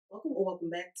welcome or welcome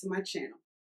back to my channel.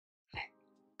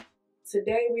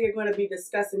 Today we are going to be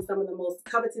discussing some of the most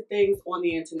coveted things on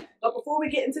the internet. But before we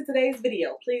get into today's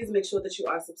video, please make sure that you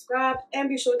are subscribed and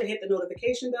be sure to hit the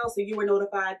notification bell so you are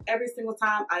notified every single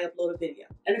time I upload a video.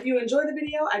 And if you enjoy the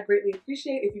video, I'd greatly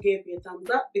appreciate if you gave me a thumbs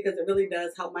up because it really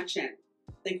does help my channel.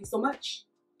 Thank you so much.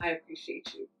 I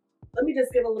appreciate you. Let me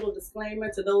just give a little disclaimer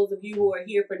to those of you who are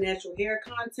here for natural hair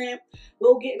content.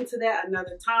 We'll get into that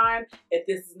another time. If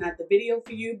this is not the video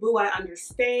for you, boo, I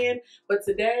understand. But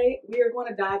today we are going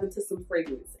to dive into some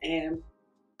fragrance and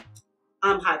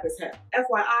I'm hype as hell.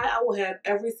 FYI, I will have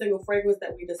every single fragrance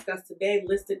that we discussed today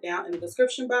listed down in the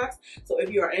description box. So if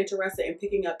you are interested in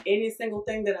picking up any single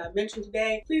thing that I mentioned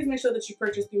today, please make sure that you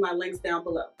purchase through my links down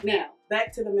below. Now,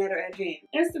 back to the matter at hand.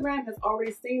 Instagram has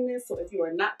already seen this, so if you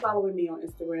are not following me on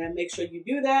Instagram, make sure you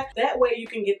do that. That way you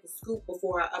can get the scoop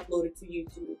before I upload it to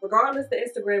YouTube. Regardless, the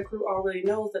Instagram crew already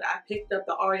knows that I picked up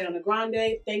the Ariana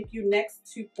Grande Thank You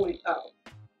Next 2.0.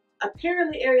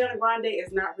 Apparently, Ariana Grande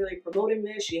is not really promoting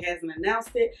this. She hasn't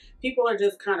announced it. People are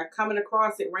just kind of coming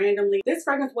across it randomly. This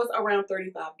fragrance was around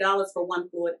 $35 for 1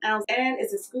 fluid ounce and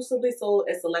it's exclusively sold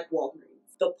at select Walgreens.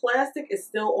 The plastic is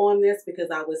still on this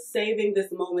because I was saving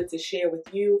this moment to share with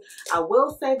you. I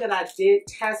will say that I did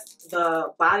test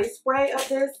the body spray of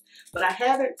this, but I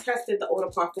haven't tested the eau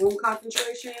de parfum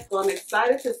concentration. So I'm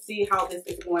excited to see how this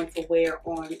is going to wear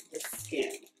on the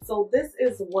skin. So this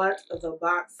is what the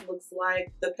box looks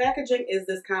like. The packaging is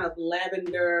this kind of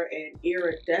lavender and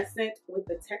iridescent with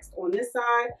the text on this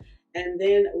side. And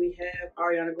then we have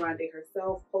Ariana Grande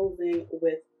herself posing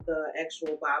with the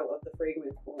actual bottle of the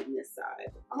fragrance on this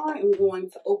side. I am going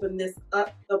to open this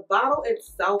up. The bottle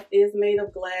itself is made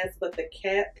of glass, but the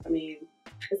cap, I mean,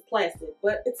 it's plastic,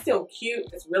 but it's still cute.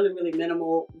 It's really, really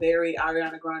minimal, very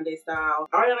Ariana Grande style.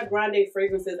 Ariana Grande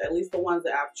fragrances, at least the ones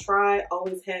that I've tried,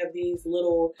 always have these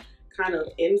little kind of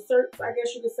inserts, I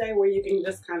guess you could say, where you can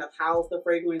just kind of house the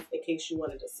fragrance in case you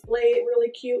want to display it really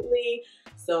cutely.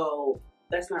 So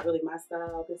that's not really my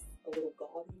style. This is a little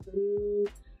gaudy for me.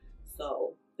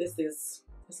 So this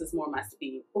is more my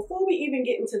speed. Before we even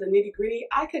get into the nitty gritty,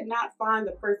 I could not find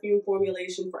the perfume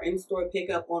formulation for in-store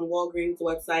pickup on Walgreens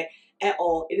website at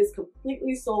all. It is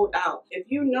completely sold out. If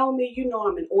you know me, you know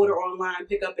I'm an order online,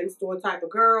 pick up in-store type of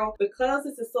girl. Because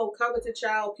this is so coveted,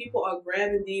 child, people are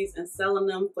grabbing these and selling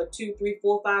them for 2, 3,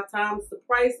 4, 5 times the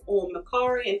price on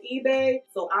Mercari and eBay.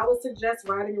 So I would suggest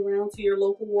riding around to your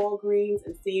local Walgreens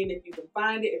and seeing if you can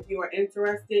find it if you are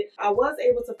interested. I was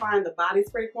able to find the body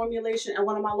spray formulation at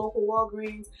one of my local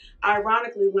Walgreens.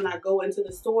 Ironically, when I go into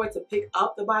the store to pick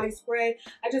up the body spray,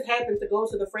 I just happened to go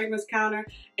to the fragrance counter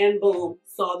and boom,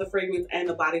 saw the fragrance and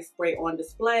the body spray on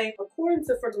display. According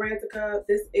to Fragrantica,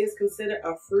 this is considered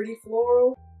a fruity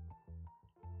floral.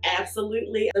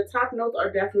 Absolutely. The top notes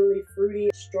are definitely fruity,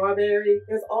 strawberry.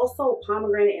 There's also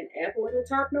pomegranate and apple in the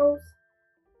top notes.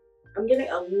 I'm getting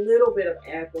a little bit of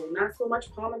apple, not so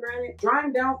much pomegranate.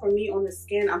 Drying down for me on the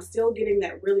skin, I'm still getting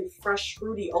that really fresh,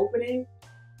 fruity opening,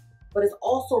 but it's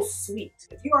also sweet.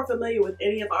 If you are familiar with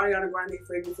any of Ariana Grande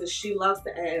fragrances, she loves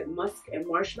to add musk and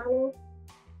marshmallow.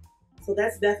 So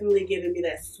that's definitely giving me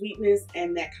that sweetness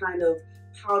and that kind of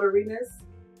powderiness,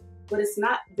 but it's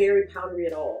not very powdery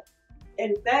at all.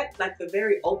 In fact, like the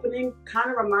very opening kind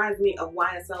of reminds me of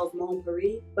YSL's Mon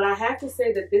Paris, but I have to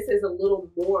say that this is a little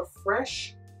more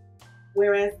fresh,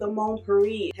 whereas the Mon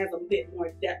Paris has a bit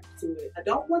more depth to it. I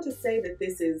don't want to say that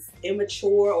this is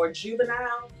immature or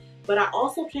juvenile, but I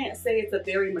also can't say it's a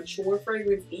very mature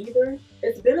fragrance either.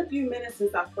 It's been a few minutes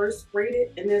since I first sprayed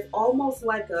it, and there's almost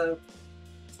like a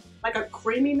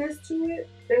creaminess to it.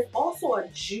 There's also a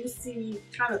juicy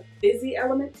kind of fizzy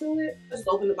element to it. I just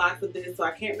opened the box with this, so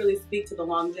I can't really speak to the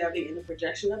longevity and the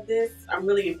projection of this. I'm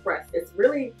really impressed.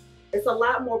 It's a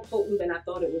lot more potent than I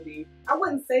thought it would be. I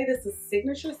wouldn't say this is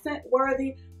signature scent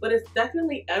worthy, but it's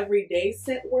definitely everyday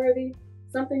scent worthy.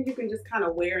 Something you can just kind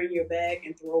of wear in your bag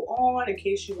and throw on in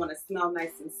case you want to smell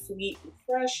nice and sweet and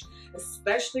fresh,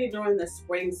 especially during the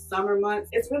spring, summer months.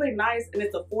 It's really nice and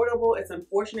it's affordable. It's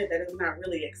unfortunate that it's not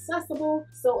really accessible.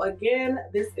 So again,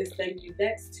 this is Thank You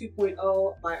Next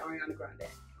 2.0 by Ariana Grande.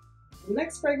 The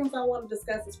next fragrance I want to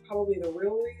discuss is probably the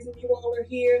real reason you all are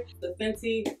here, the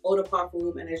Fenty Eau de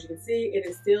Parfum. And as you can see, it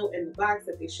is still in the box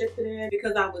that they shipped it in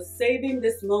because I was saving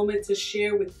this moment to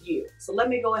share with you. So let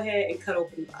me go ahead and cut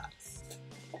open the box.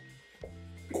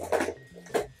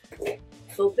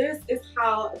 So this is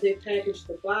how they packaged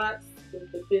the box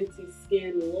with the Fenty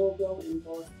Skin logo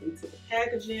embossed into the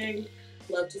packaging.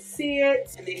 Love to see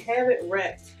it. And they have it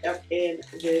wrapped up in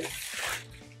this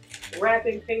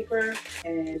wrapping paper,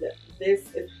 and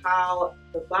this is how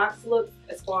the box looks.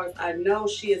 As far as I know,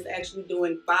 she is actually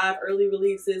doing 5 early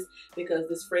releases because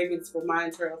this fragrance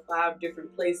reminds her of 5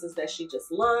 different places that she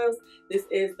just loves. This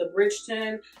is the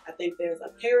Bridgeton. I think there's a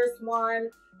Paris one.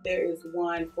 There is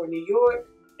one for New York,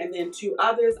 and then 2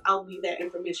 others. I'll leave that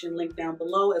information linked down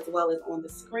below as well as on the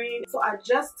screen. So I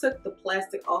just took the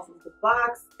plastic off of the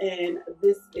box, and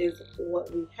this is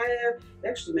what we have. It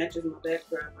actually matches my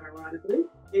backdrop, ironically.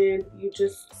 And you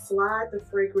just slide the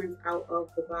fragrance out of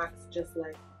the box just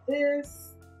like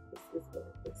this. This is what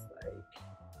it looks like.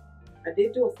 I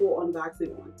did do a full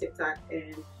unboxing on TikTok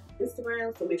and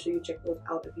Instagram, so make sure you check those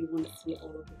out if you want to see all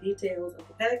of the details of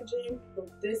the packaging. So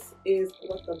this is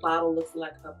what the bottle looks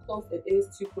like up close. It is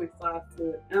 2.5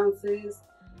 fluid ounces,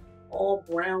 all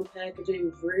brown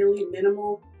packaging, really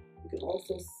minimal. You can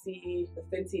also see the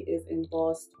Fenty is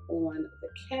embossed on the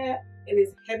cap. It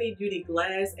is heavy duty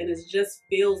glass and it just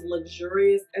feels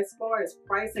luxurious. As far as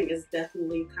pricing, it's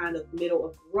definitely kind of middle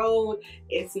of the road.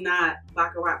 It's not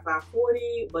Backkk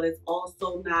 540, but it's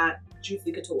also not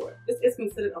Juicy Couture. This is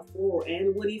considered a floral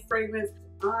and woody fragrance.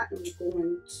 I am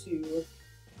going to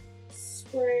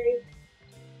spray.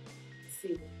 Let's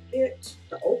see what we get.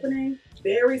 The opening,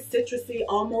 very citrusy,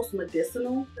 almost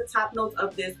medicinal. The top notes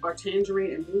of this are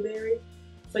tangerine and blueberry.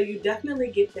 So you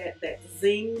definitely get that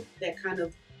zing, that kind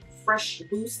of fresh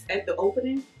boost at the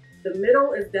opening. The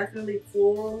middle is definitely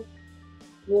floral,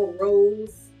 more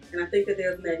rose, and I think that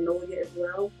there's magnolia as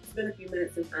well. It's been a few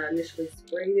minutes since I initially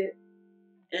sprayed it.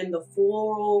 And the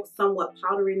floral, somewhat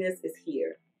powderiness is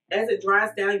here. As it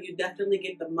dries down, you definitely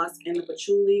get the musk and the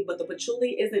patchouli, but the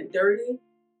patchouli isn't dirty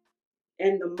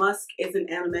and the musk isn't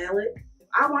animalic. If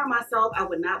I weren't myself, I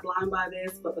would not blind buy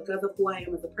this, but because of who I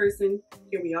am as a person,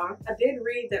 here we are. I did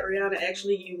read that Rihanna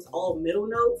actually used all middle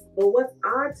notes, but what's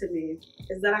odd to me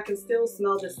is that I can still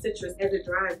smell the citrus as it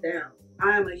dries down.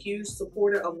 I am a huge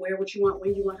supporter of wear what you want,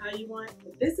 when you want, how you want.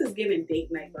 But this is giving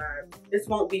date night vibes. This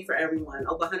won't be for everyone.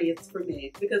 Oh, but honey, it's for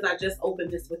me. Because I just opened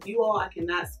this with you all, I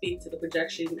cannot speak to the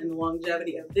projection and the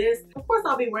longevity of this. Of course,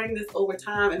 I'll be wearing this over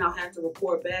time and I'll have to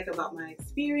report back about my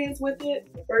experience with it.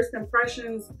 First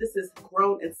impressions, this is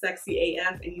grown and sexy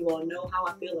AF, and you all know how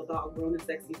I feel about grown and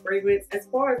sexy fragrance. As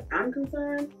far as I'm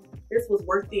concerned, this was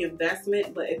worth the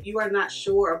investment, but if you are not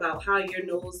sure about how your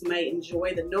nose may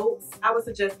enjoy the notes, I would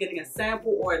suggest getting a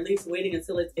sample or at least waiting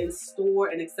until it's in store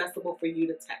and accessible for you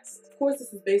to test. Of course,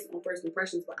 this is based on first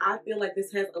impressions, but I feel like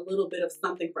this has a little bit of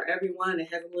something for everyone.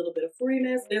 It has a little bit of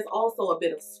fruitiness. There's also a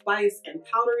bit of spice and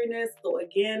powderiness. So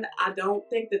again, I don't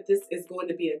think that this is going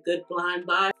to be a good blind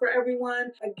buy for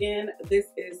everyone. Again, this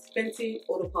is Fenty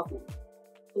Parfum.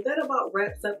 So that about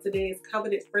wraps up today's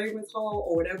coveted fragrance haul,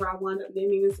 or whatever I wound up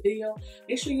naming this video.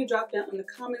 Make sure you drop down in the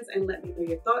comments and let me know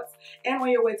your thoughts. And on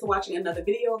your way to watching another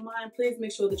video of mine, please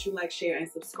make sure that you like, share,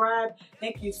 and subscribe.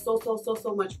 Thank you so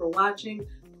much for watching.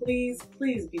 Please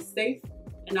be safe,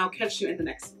 and I'll catch you in the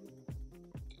next one.